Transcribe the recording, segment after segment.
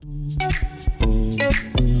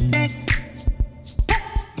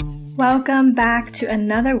Welcome back to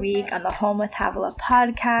another week on the Home with Havilah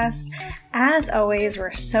podcast. As always,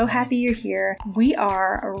 we're so happy you're here. We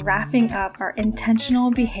are wrapping up our intentional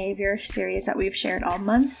behavior series that we've shared all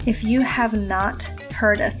month. If you have not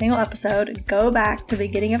heard a single episode, go back to the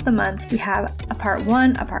beginning of the month. We have a part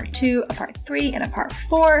 1, a part 2, a part 3, and a part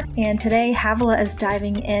 4. And today, Havilah is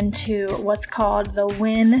diving into what's called the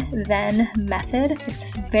win-then method.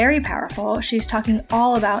 It's very powerful. She's talking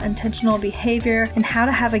all about intentional behavior and how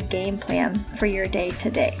to have a game plan for your day to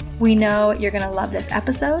day. We know you're going to love this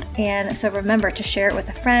episode, and so remember to share it with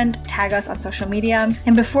a friend, tag us on social media.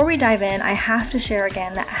 And before we dive in, I have to share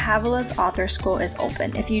again that Havilah's Author School is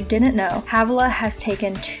open. If you didn't know, Havilah has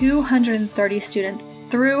taken 230 students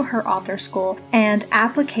through her author school, and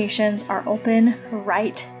applications are open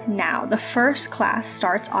right now. The first class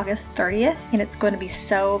starts August 30th, and it's going to be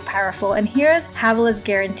so powerful. And here's Havilah's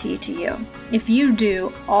guarantee to you. If you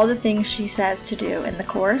do all the things she says to do in the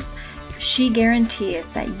course, she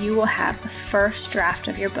guarantees that you will have the first draft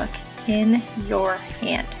of your book in your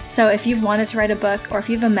hand. So if you've wanted to write a book, or if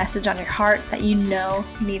you have a message on your heart that you know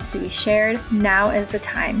needs to be shared, now is the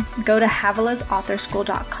time. Go to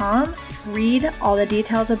havilahsauthor.school.com, read all the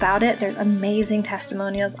details about it. There's amazing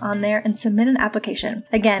testimonials on there, and submit an application.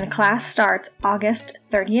 Again, class starts August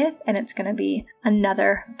 30th, and it's going to be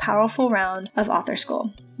another powerful round of author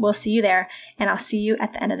school. We'll see you there, and I'll see you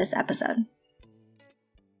at the end of this episode.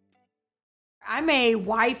 I'm a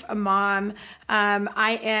wife, a mom.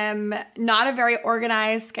 I am not a very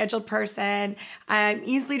organized, scheduled person. I'm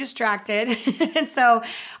easily distracted. And so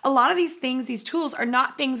a lot of these things, these tools are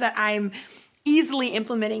not things that I'm easily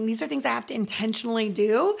implementing. These are things I have to intentionally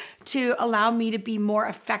do to allow me to be more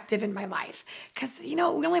effective in my life. Because, we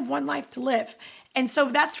only have one life to live. And so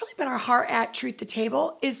that's really been our heart at Truth to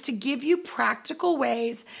Table, is to give you practical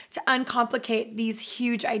ways to uncomplicate these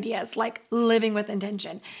huge ideas like living with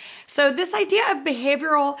intention. So this idea of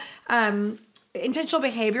intentional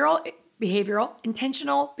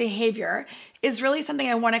behavior is really something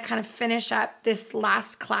I want to kind of finish up this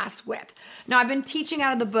last class with. Now, I've been teaching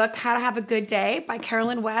out of the book, How to Have a Good Day by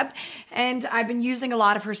Carolyn Webb, and I've been using a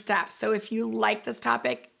lot of her stuff. So if you like this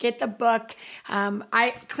topic, get the book.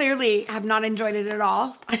 I clearly have not enjoyed it at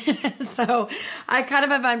all. So I kind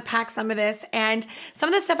of have unpacked some of this, and some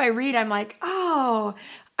of the stuff I read, I'm like, oh,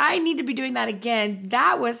 I need to be doing that again.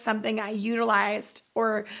 That was something I utilized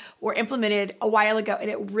or implemented a while ago,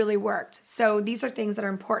 and it really worked. So these are things that are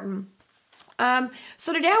important.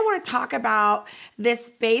 So today I want to talk about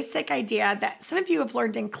this basic idea that some of you have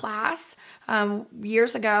learned in class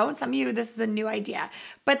years ago, and some of you, this is a new idea.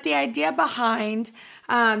 But the idea behind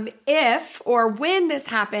if or when this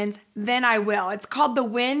happens, then I will. It's called the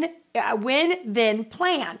win-then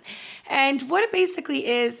plan. And what it basically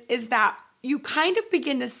is that you kind of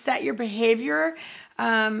begin to set your behavior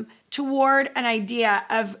toward an idea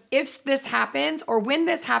of if this happens or when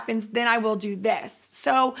this happens, then I will do this.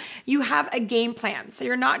 So you have a game plan. So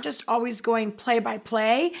you're not just always going play by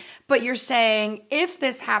play, but you're saying if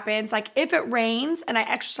this happens, like if it rains and I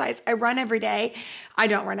exercise, I run every day. I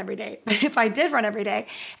don't run every day. If I did run every day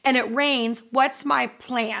and it rains, what's my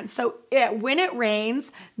plan? So when it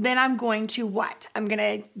rains, then I'm going to what? I'm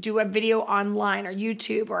going to do a video online or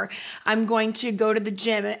YouTube, or I'm going to go to the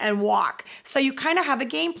gym and walk. So you kind of have a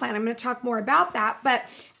game plan. I'm going to talk more about that. But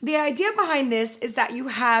the idea behind this is that you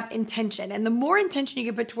have intention. And the more intention you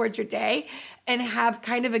can put towards your day and have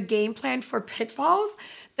kind of a game plan for pitfalls,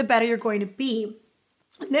 the better you're going to be.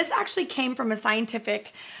 This actually came from a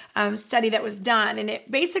scientific study that was done, and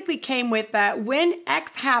it basically came with that when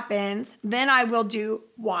X happens, then I will do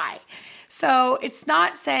Y. So it's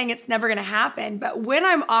not saying it's never going to happen, but when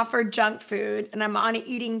I'm offered junk food and I'm on an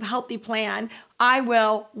eating healthy plan, I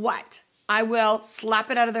will what? I will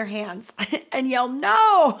slap it out of their hands and yell,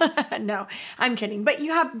 no. No, I'm kidding. But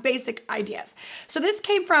you have basic ideas. So this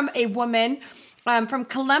came from a woman from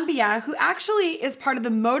Columbia, who actually is part of the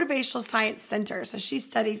Motivational Science Center. So she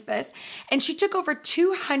studies this, and she took over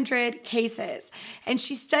 200 cases, and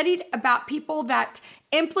she studied about people that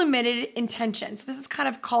implemented intention. So this is kind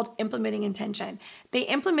of called implementing intention. They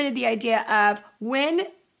implemented the idea of when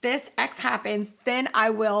this X happens, then I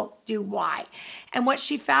will do Y. And what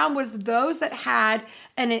she found was those that had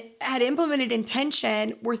implemented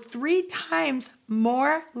intention were 3 times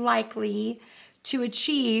more likely to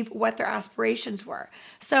achieve what their aspirations were.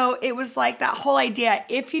 So it was like that whole idea,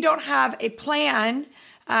 if you don't have a plan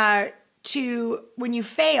when you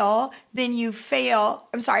fail, then you fail.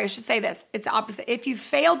 I'm sorry, I should say this. It's the opposite. If you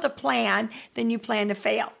failed to plan, then you plan to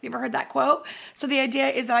fail. You ever heard that quote? So the idea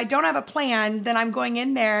is that I don't have a plan, then I'm going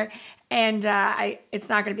in there and it's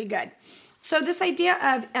not going to be good. So this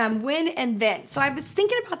idea of when and then. So I was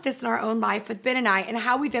thinking about this in our own life with Ben and I and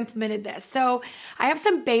how we've implemented this. So I have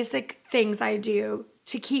some basic things I do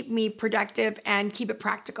to keep me productive and keep it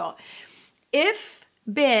practical. If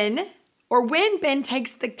Ben or when Ben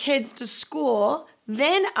takes the kids to school,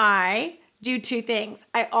 then I do two things.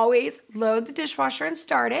 I always load the dishwasher and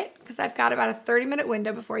start it because I've got about a 30-minute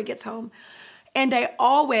window before he gets home. And I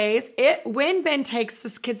always, when Ben takes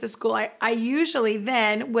his kids to school, I usually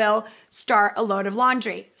then will start a load of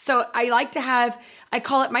laundry. So I like to have, I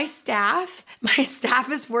call it my staff. My staff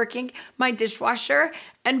is working, my dishwasher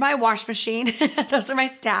and my wash machine. Those are my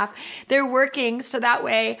staff. They're working so that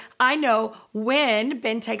way I know when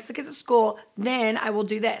Ben takes the kids to school, then I will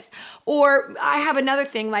do this. Or I have another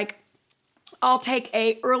thing, like I'll take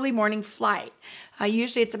a early morning flight.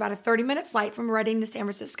 Usually it's about a 30-minute flight from Reading to San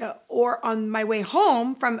Francisco. Or on my way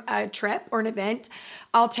home from a trip or an event,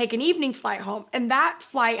 I'll take an evening flight home. And that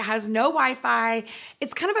flight has no Wi-Fi.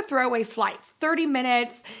 It's kind of a throwaway flight. It's 30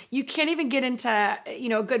 minutes. You can't even get into,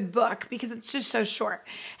 a good book because it's just so short.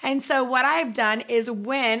 And so what I've done is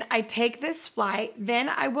when I take this flight, then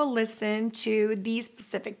I will listen to these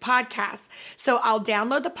specific podcasts. So I'll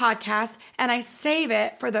download the podcast and I save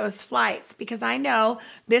it for those flights because I know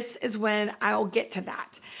this is when I'll get to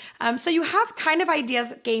that. So you have kind of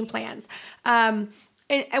ideas, game plans. I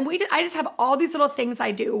just have all these little things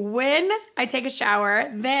I do. When I take a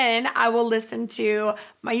shower, then I will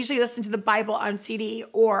I usually listen to the Bible on CD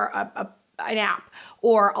or an app,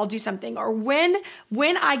 or I'll do something. Or when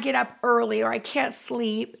I get up early or I can't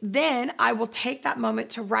sleep, then I will take that moment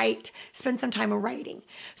to write, spend some time writing.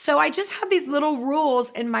 So I just have these little rules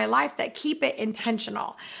in my life that keep it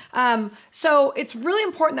intentional. So it's really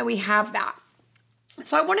important that we have that.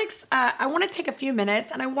 So I want to take a few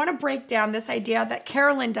minutes and I want to break down this idea that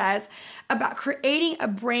Carolyn does about creating a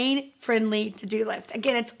brain-friendly to-do list.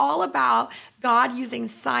 Again, it's all about God using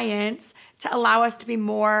science to allow us to be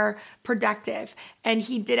more productive. And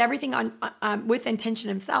he did everything with intention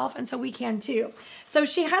himself, and so we can too. So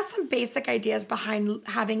she has some basic ideas behind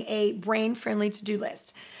having a brain-friendly to-do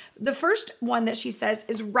list. The first one that she says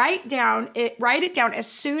is write it down as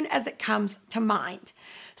soon as it comes to mind.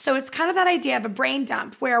 So it's kind of that idea of a brain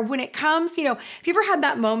dump where when it comes, if you ever had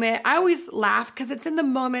that moment, I always laugh because it's in the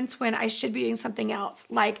moments when I should be doing something else.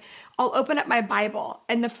 Like I'll open up my Bible,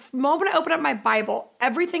 and the moment I open up my Bible,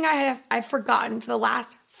 everything I've forgotten for the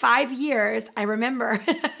last 5 years, I remember.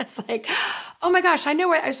 It's like, oh my gosh, I know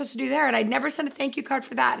what I was supposed to do there. And I never sent a thank you card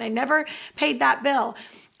for that. And I never paid that bill.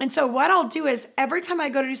 And so what I'll do is every time I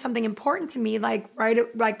go to do something important to me, like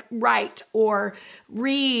write or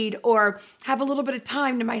read or have a little bit of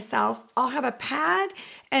time to myself, I'll have a pad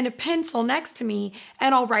and a pencil next to me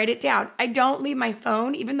and I'll write it down. I don't leave my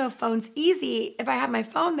phone, even though phone's easy. If I have my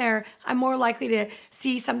phone there, I'm more likely to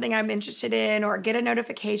see something I'm interested in or get a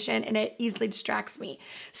notification, and it easily distracts me.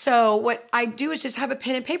 So what I do is just have a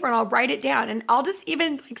pen and paper and I'll write it down. And I'll just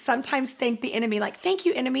even sometimes thank the enemy, thank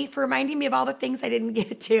you, enemy, for reminding me of all the things I didn't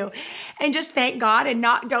get to. And just thank God and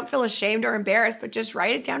don't feel ashamed or embarrassed, but just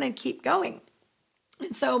write it down and keep going.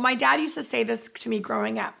 And so my dad used to say this to me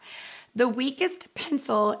growing up: the weakest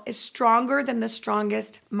pencil is stronger than the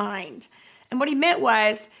strongest mind. And what he meant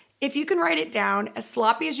was, if you can write it down as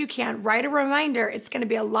sloppy as you can, write a reminder, it's going to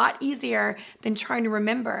be a lot easier than trying to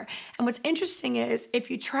remember. And what's interesting is if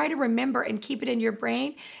you try to remember and keep it in your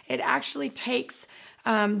brain, it actually takes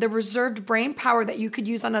the reserved brain power that you could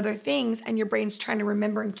use on other things, and your brain's trying to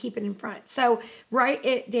remember and keep it in front. So write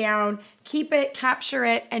it down, keep it, capture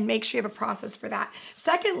it, and make sure you have a process for that.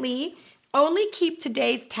 Secondly, only keep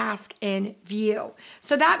today's task in view.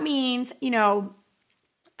 So that means,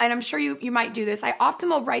 and I'm sure you might do this, I often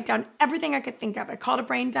will write down everything I could think of. I call it a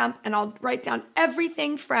brain dump, and I'll write down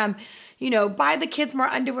everything from, buy the kids more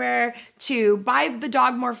underwear, to buy the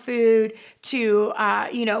dog more food, to,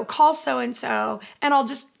 call so-and-so, and I'll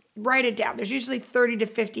just write it down. There's usually 30 to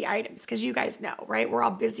 50 items because you guys know, right? We're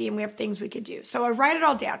all busy and we have things we could do. So I write it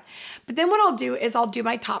all down. But then what I'll do is I'll do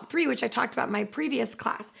my top 3, which I talked about in my previous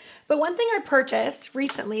class. But one thing I purchased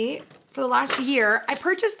recently for the last year, I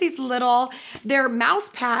purchased these they're mouse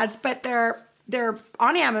pads, but they're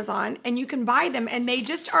on Amazon, and you can buy them, and they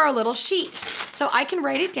just are a little sheet. So I can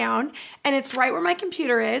write it down, and it's right where my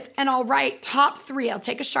computer is, and I'll write top 3. I'll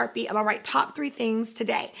take a Sharpie, and I'll write top 3 things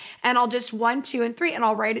today. And I'll just 1, 2, and 3, and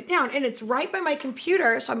I'll write it down. And it's right by my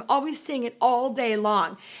computer, so I'm always seeing it all day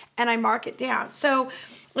long, and I mark it down. So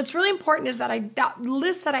what's really important is that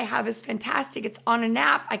list that I have is fantastic. It's on an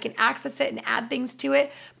app. I can access it and add things to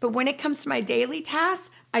it. But when it comes to my daily tasks,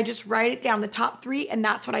 I just write it down, the top 3, and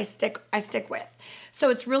that's what I stick with. So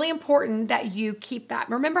it's really important that you keep that.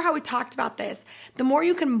 Remember how we talked about this? The more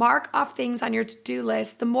you can mark off things on your to-do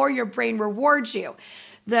list, the more your brain rewards you.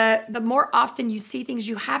 The more often you see things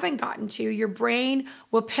you haven't gotten to, your brain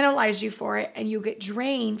will penalize you for it, and you'll get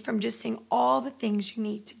drained from just seeing all the things you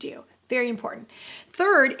need to do. Very important.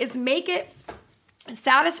 Third is make it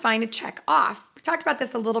satisfying to check off. We talked about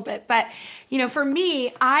this a little bit, but for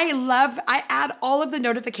me, I add all of the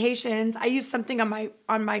notifications. I use something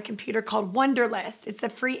on my computer called Wunderlist. It's a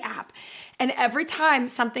free app. And every time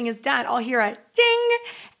something is done, I'll hear a ding,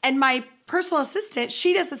 and my personal assistant,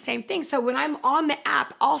 she does the same thing. So when I'm on the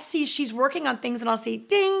app, I'll see she's working on things and I'll see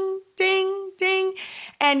ding, ding, ding.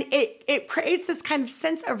 And it creates this kind of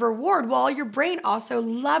sense of reward. Well, your brain also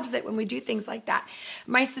loves it when we do things like that.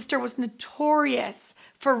 My sister was notorious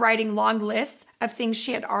for writing long lists of things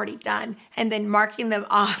she had already done and then marking them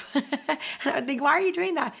off. And I would think, why are you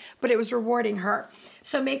doing that? But it was rewarding her.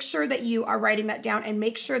 So make sure that you are writing that down and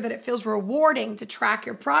make sure that it feels rewarding to track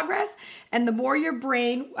your progress. And the more your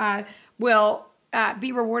brain will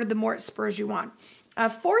be rewarded, the more it spurs you on.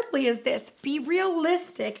 Fourthly is this: be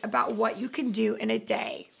realistic about what you can do in a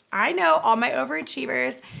day. I know all my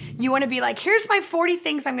overachievers, you want to be like, here's my 40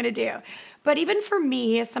 things I'm going to do. But even for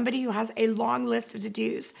me, as somebody who has a long list of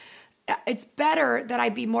to-dos, it's better that I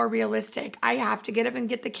be more realistic. I have to get up and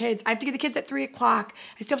get the kids. I have to get the kids at 3:00.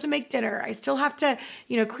 I still have to make dinner. I still have to,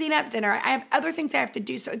 clean up dinner. I have other things I have to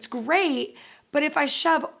do. So it's great. But if I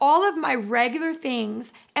shove all of my regular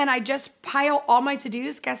things and I just pile all my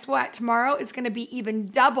to-dos, guess what? Tomorrow is going to be even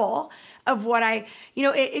double of what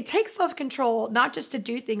it takes self-control, not just to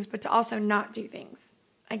do things, but to also not do things.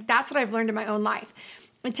 Like, that's what I've learned in my own life.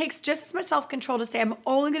 It takes just as much self-control to say, I'm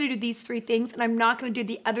only going to do these 3 things and I'm not going to do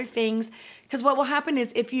the other things. Because what will happen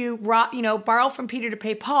is if you borrow from Peter to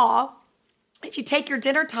pay Paul, if you take your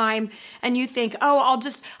dinner time and you think, I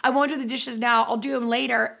won't do the dishes now, I'll do them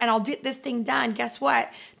later, and I'll get this thing done, guess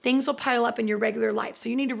what? Things will pile up in your regular life. So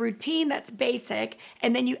you need a routine that's basic,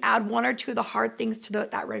 and then you add 1 or 2 of the hard things to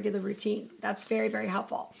that regular routine. That's very, very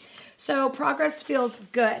helpful. So progress feels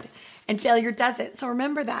good, and failure doesn't. So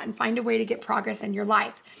remember that and find a way to get progress in your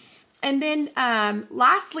life. And then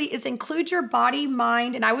lastly is include your body,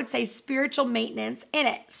 mind, and I would say spiritual maintenance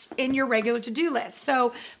in your regular to-do list.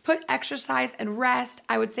 So put exercise and rest.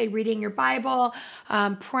 I would say reading your Bible,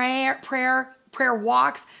 prayer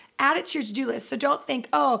walks. Add it to your to-do list. So don't think,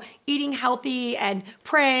 eating healthy and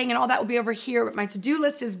praying and all that will be over here, but my to-do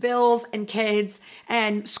list is bills and kids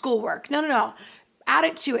and schoolwork. No. Add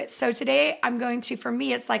it to it. So today for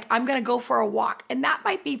me, it's like I'm going to go for a walk. And that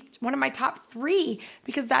might be one of my top 3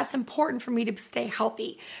 because that's important for me to stay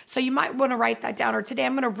healthy. So you might want to write that down. Or today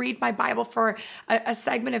I'm going to read my Bible for a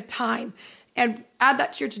segment of time and add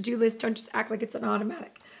that to your to-do list. Don't just act like it's an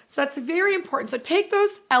automatic. So that's very important. So take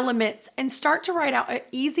those elements and start to write out an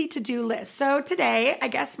easy to-do list. So today, I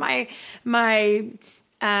guess my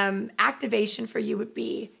activation for you would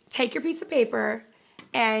be take your piece of paper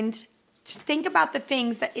and think about the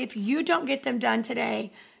things that if you don't get them done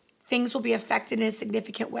today, things will be affected in a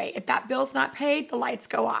significant way. If that bill's not paid, the lights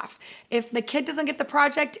go off. If the kid doesn't get the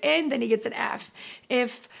project in, then he gets an F.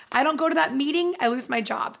 If I don't go to that meeting, I lose my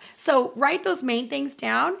job. So write those main things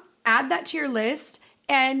down, add that to your list,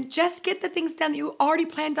 and just get the things done that you already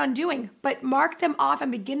planned on doing, but mark them off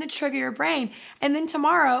and begin to trigger your brain. And then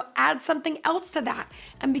tomorrow, add something else to that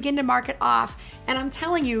and begin to mark it off. And I'm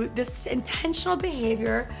telling you, this intentional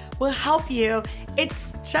behavior will help you.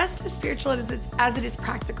 It's just as spiritual as it is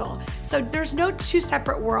practical. So there's no 2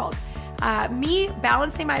 separate worlds. Me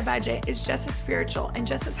balancing my budget is just as spiritual and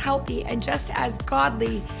just as healthy and just as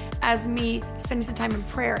godly as me spending some time in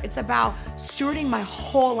prayer. It's about stewarding my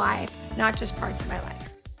whole life, not just parts of my life.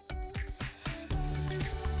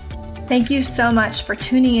 Thank you so much for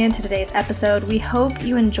tuning in to today's episode. We hope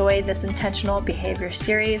you enjoyed this intentional behavior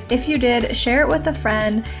series. If you did, share it with a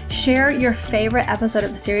friend, share your favorite episode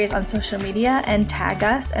of the series on social media and tag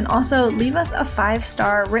us, and also leave us a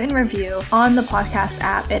 5-star written review on the podcast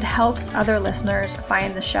app. It helps other listeners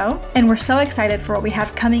find the show. And we're so excited for what we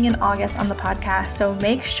have coming in August on the podcast, so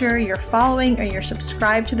make sure you're following or you're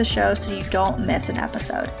subscribed to the show so you don't miss an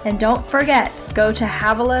episode. And don't forget, go to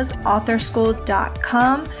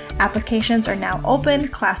HavilahsAuthorSchool.com. Applications are now open.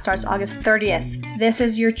 Class starts August 30th. This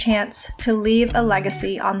is your chance to leave a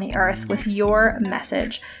legacy on the earth with your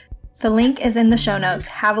message. The link is in the show notes,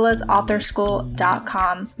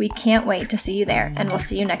 HavilahsAuthorSchool.com. We can't wait to see you there, and we'll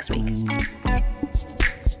see you next week.